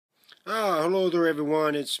Hello there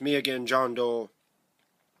everyone, it's me again, John Doe,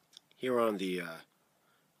 here on the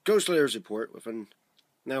Ghost Layers Report.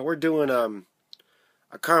 Now we're doing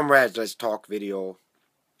a Comrades Let's Talk video,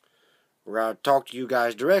 where I talk to you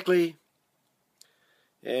guys directly,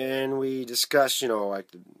 and we discuss, like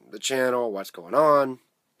the channel, what's going on,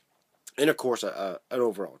 and of course an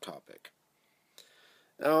overall topic.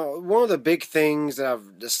 Now, one of the big things that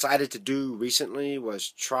I've decided to do recently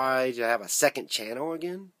was try to have a second channel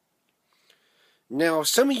again. Now,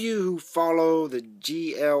 some of you who follow the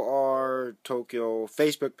GLR Tokyo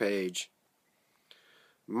Facebook page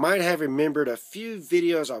might have remembered a few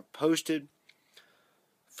videos I posted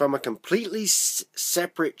from a completely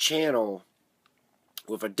separate channel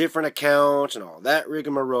with a different account and all that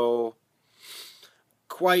rigmarole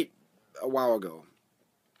quite a while ago.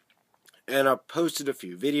 And I posted a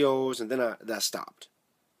few videos and then I stopped.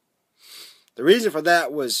 The reason for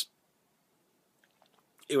that was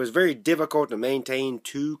it was very difficult to maintain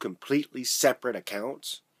two completely separate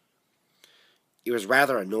accounts. It was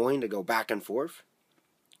rather annoying to go back and forth.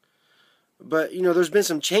 But, there's been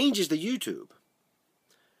some changes to YouTube.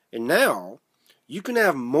 And now, you can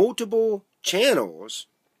have multiple channels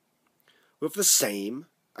with the same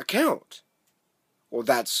account. Well,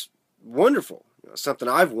 that's wonderful. Something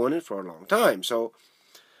I've wanted for a long time. So,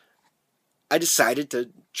 I decided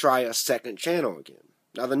to try a second channel again.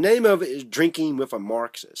 Now, the name of it is Drinking with a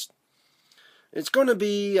Marxist. It's going to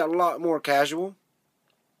be a lot more casual,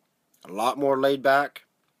 a lot more laid back.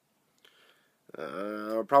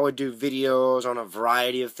 I'll probably do videos on a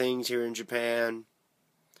variety of things here in Japan.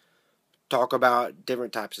 Talk about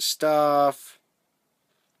different types of stuff.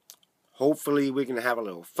 Hopefully, we can have a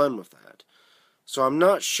little fun with that. So, I'm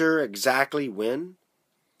not sure exactly when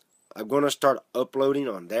I'm going to start uploading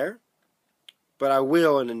on there, but I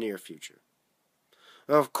will in the near future.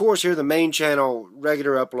 Now, of course, here the main channel,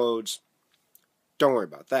 regular uploads. Don't worry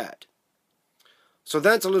about that. So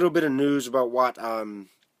that's a little bit of news about what I'm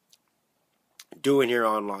doing here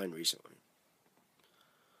online recently.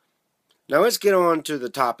 Now let's get on to the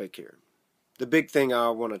topic here. The big thing I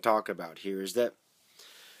want to talk about here is that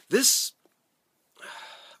this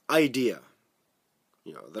idea,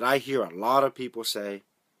 that I hear a lot of people say,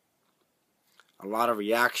 a lot of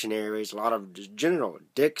reactionaries, a lot of just general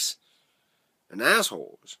dicks and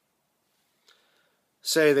assholes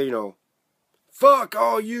say that, fuck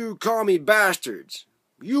all you commie bastards.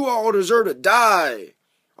 You all deserve to die.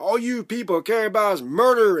 All you people care about is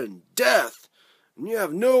murder and death. And you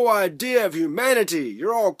have no idea of humanity.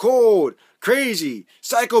 You're all cold, crazy,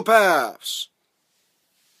 psychopaths.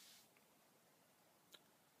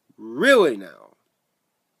 Really now?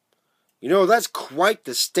 That's quite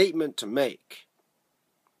the statement to make.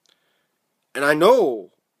 And I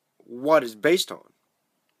know what it's based on.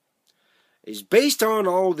 It's based on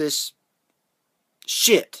all this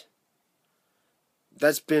shit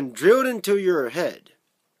that's been drilled into your head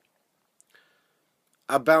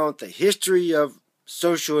about the history of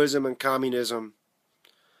socialism and communism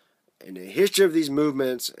and the history of these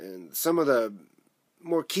movements and some of the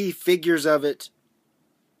more key figures of it.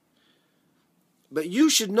 But you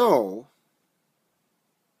should know,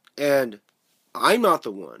 and I'm not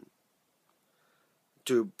the one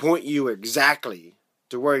to point you exactly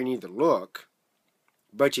to where you need to look,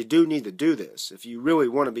 but you do need to do this if you really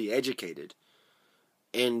want to be educated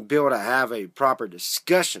and be able to have a proper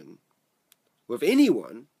discussion with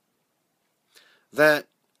anyone, that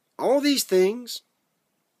all these things,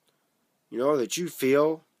 that you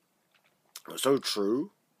feel are so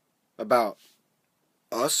true about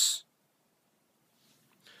us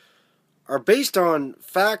are based on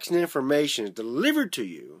facts and information delivered to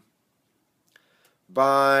you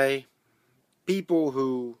by people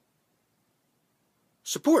who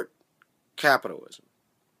support capitalism.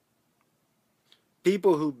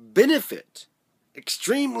 People who benefit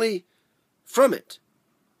extremely from it.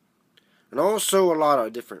 And also a lot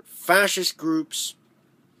of different fascist groups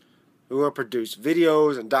who have produced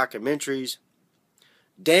videos and documentaries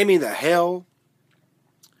damning the hell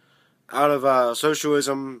out of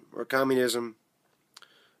socialism or communism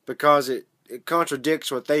because it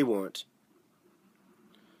contradicts what they want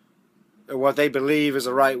or what they believe is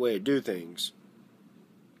the right way to do things.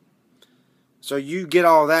 So you get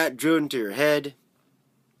all that drilled into your head,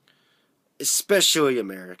 especially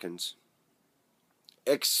Americans.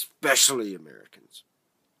 Especially Americans.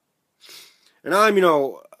 And I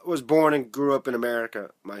was born and grew up in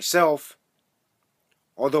America myself,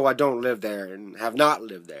 although I don't live there and have not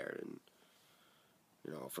lived there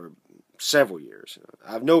for several years.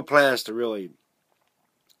 I have no plans to really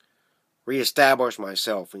reestablish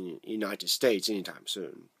myself in the United States anytime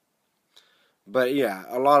soon. But yeah,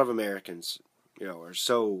 a lot of Americans, are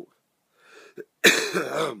so.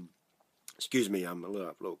 Excuse me, I'm a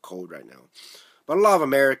little cold right now. But a lot of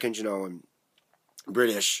Americans, and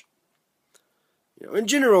British, in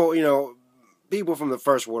general, people from the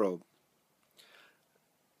first world,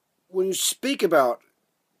 when you speak about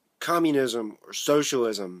communism or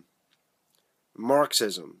socialism,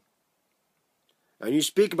 Marxism, and you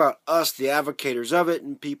speak about us, the advocates of it,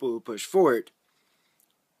 and people who push for it,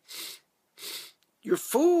 you're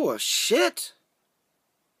full of shit.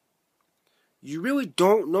 You really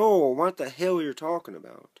don't know what the hell you're talking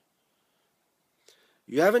about.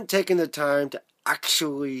 You haven't taken the time to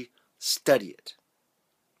actually study it.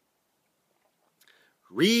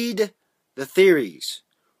 Read the theories.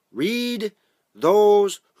 Read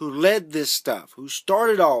those who led this stuff, who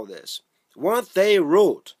started all this, what they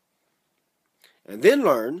wrote. And then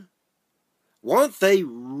learn what they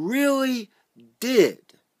really did.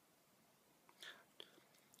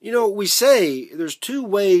 We say there's two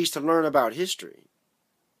ways to learn about history.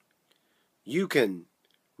 You can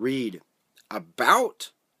read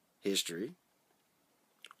about history,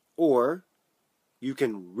 or you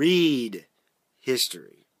can read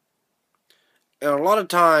history. And a lot of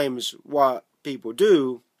times what people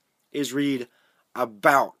do is read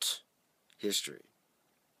about history.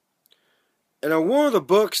 And one of the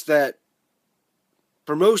books that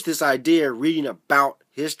promotes this idea of reading about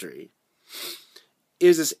history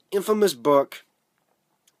is this infamous book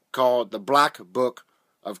called The Black Book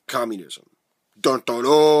of Communism. Dun dun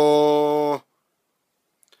dun!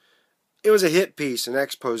 It was a hit piece, an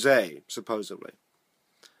expose, supposedly,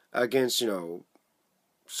 against,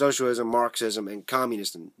 socialism, Marxism, and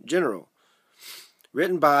communism in general.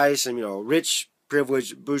 Written by some, rich,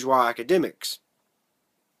 privileged, bourgeois academics.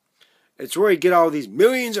 It's where you get all these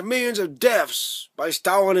millions and millions of deaths by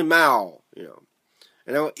Stalin and Mao,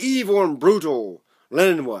 and how evil and brutal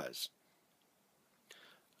Lenin was.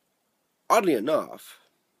 Oddly enough,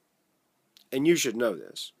 and you should know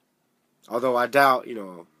this, although I doubt,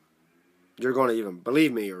 you're going to even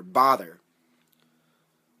believe me or bother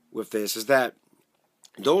with this, is that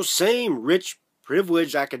those same rich,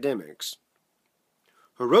 privileged academics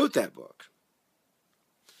who wrote that book,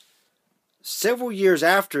 several years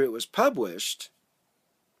after it was published,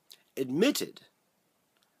 admitted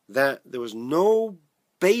that there was no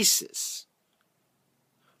basis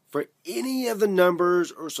for any of the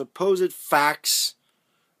numbers or supposed facts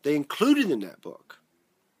they included in that book.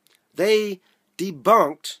 They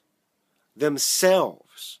debunked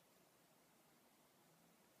themselves.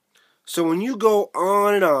 So when you go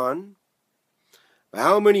on and on,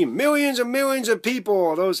 how many millions and millions of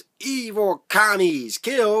people those evil commies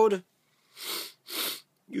killed,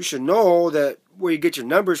 you should know that where you get your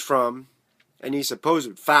numbers from and these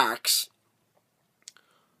supposed facts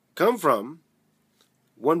come from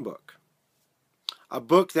one book. A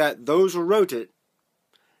book that those who wrote it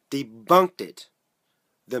debunked it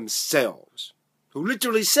themselves. Who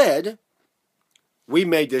literally said, we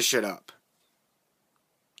made this shit up.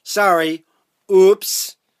 Sorry,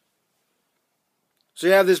 oops. So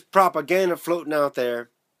you have this propaganda floating out there,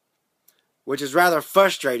 which is rather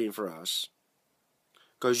frustrating for us,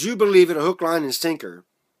 because you believe it hook, line, and sinker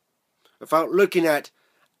without looking at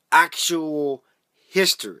actual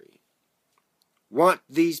history. What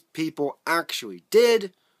these people actually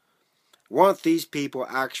did, what these people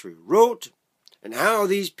actually wrote, and how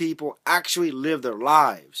these people actually lived their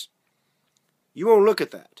lives. You won't look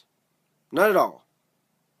at that. Not at all.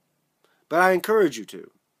 But I encourage you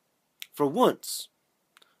to. For once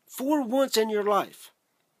in your life.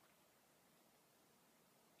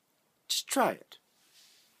 Just try it.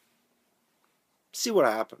 See what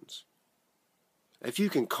happens. If you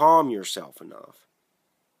can calm yourself enough,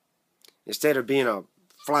 instead of being a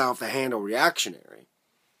fly off the handle reactionary,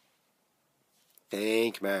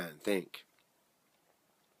 think, man, think.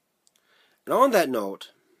 And on that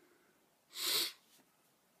note,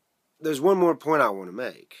 there's one more point I want to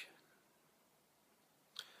make.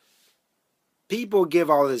 People give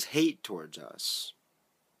all this hate towards us.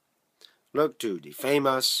 Look to defame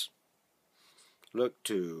us. Look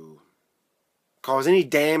to cause any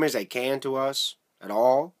damage they can to us at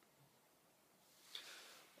all.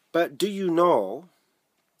 But do you know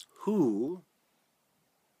who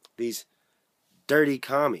these dirty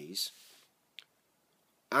commies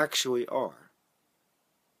actually are?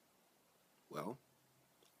 Well,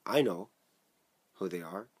 I know who they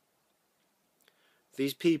are.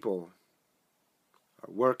 These people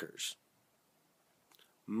are workers,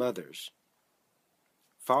 mothers,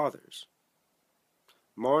 fathers,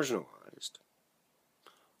 marginalized,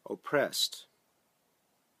 oppressed,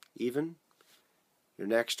 even your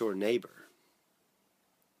next door neighbor.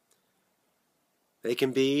 They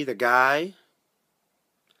can be the guy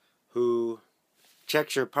who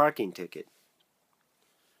checks your parking ticket.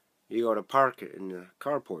 You go to park in the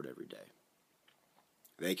carport every day.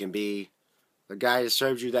 They can be the guy that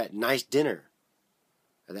serves you that nice dinner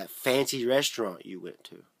at that fancy restaurant you went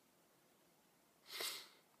to.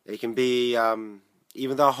 They can be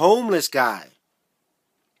even the homeless guy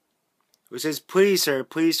who says, please sir,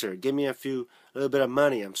 give me a little bit of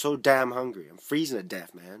money. I'm so damn hungry. I'm freezing to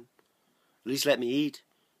death, man. At least let me eat.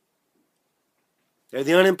 They're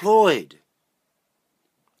the unemployed.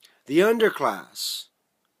 The underclass,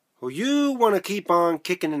 who you want to keep on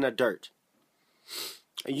kicking in the dirt.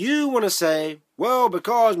 And you want to say, well,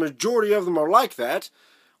 because majority of them are like that,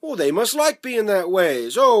 well, they must like being that way.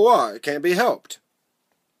 So what? It can't be helped.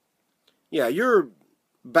 Yeah, you're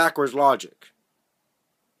backwards logic.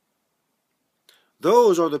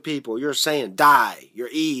 Those are the people you're saying, die, you're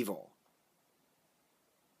evil.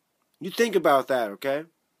 You think about that, okay?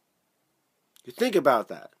 You think about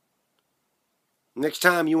that. Next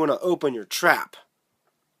time you want to open your trap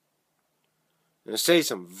and say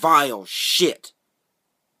some vile shit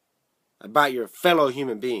about your fellow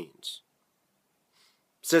human beings.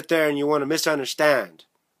 Sit there and you want to misunderstand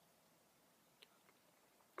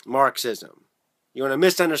Marxism. You want to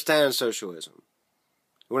misunderstand socialism.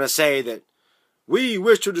 You want to say that we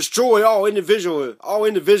wish to destroy all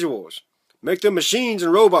individuals, make them machines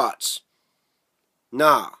and robots.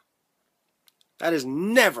 Nah. That has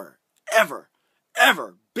never, ever,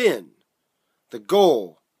 ever been the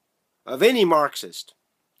goal of any Marxist,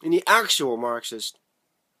 any actual Marxist,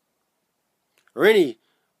 or any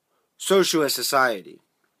socialist society.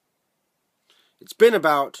 It's been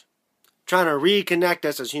about trying to reconnect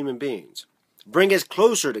us as human beings, bring us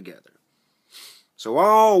closer together, so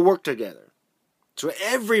all work together, so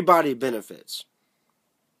everybody benefits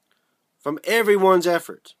from everyone's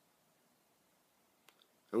effort.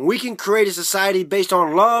 And we can create a society based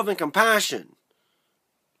on love and compassion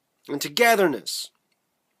and togetherness.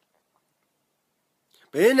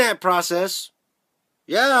 But in that process,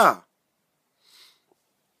 yeah,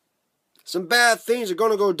 some bad things are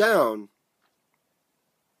going to go down.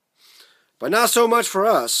 But not so much for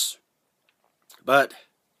us, but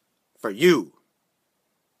for you.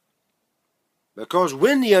 Because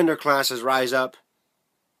when the underclasses rise up,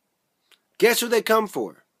 guess who they come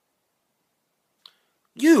for?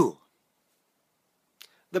 You.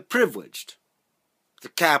 The privileged, the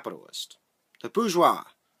capitalist, the bourgeois.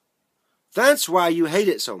 That's why you hate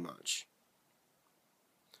it so much.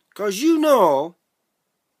 Because you know,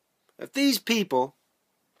 if these people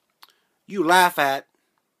you laugh at,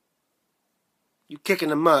 you kick in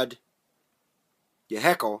the mud, you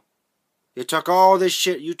heckle, you talk all this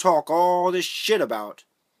shit about,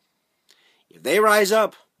 if they rise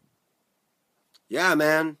up, yeah,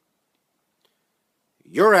 man,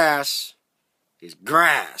 your ass is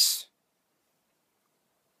grass.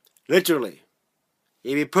 Literally.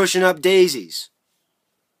 You be pushing up daisies.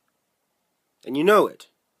 And you know it.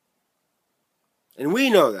 And we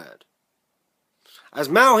know that. As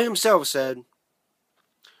Mao himself said,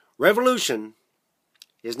 revolution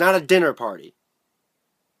is not a dinner party.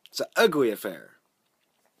 It's an ugly affair.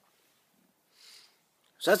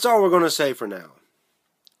 So that's all we're going to say for now.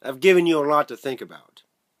 I've given you a lot to think about.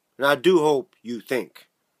 And I do hope you think.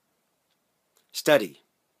 Study.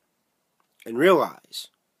 And realize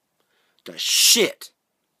the shit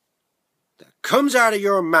that comes out of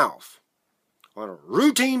your mouth on a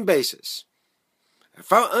routine basis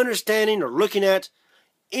without understanding or looking at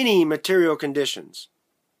any material conditions.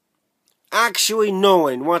 Actually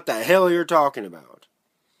knowing what the hell you're talking about.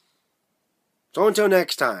 So until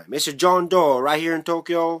next time, Mr. John Doe right here in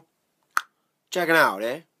Tokyo. Checking out,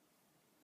 eh?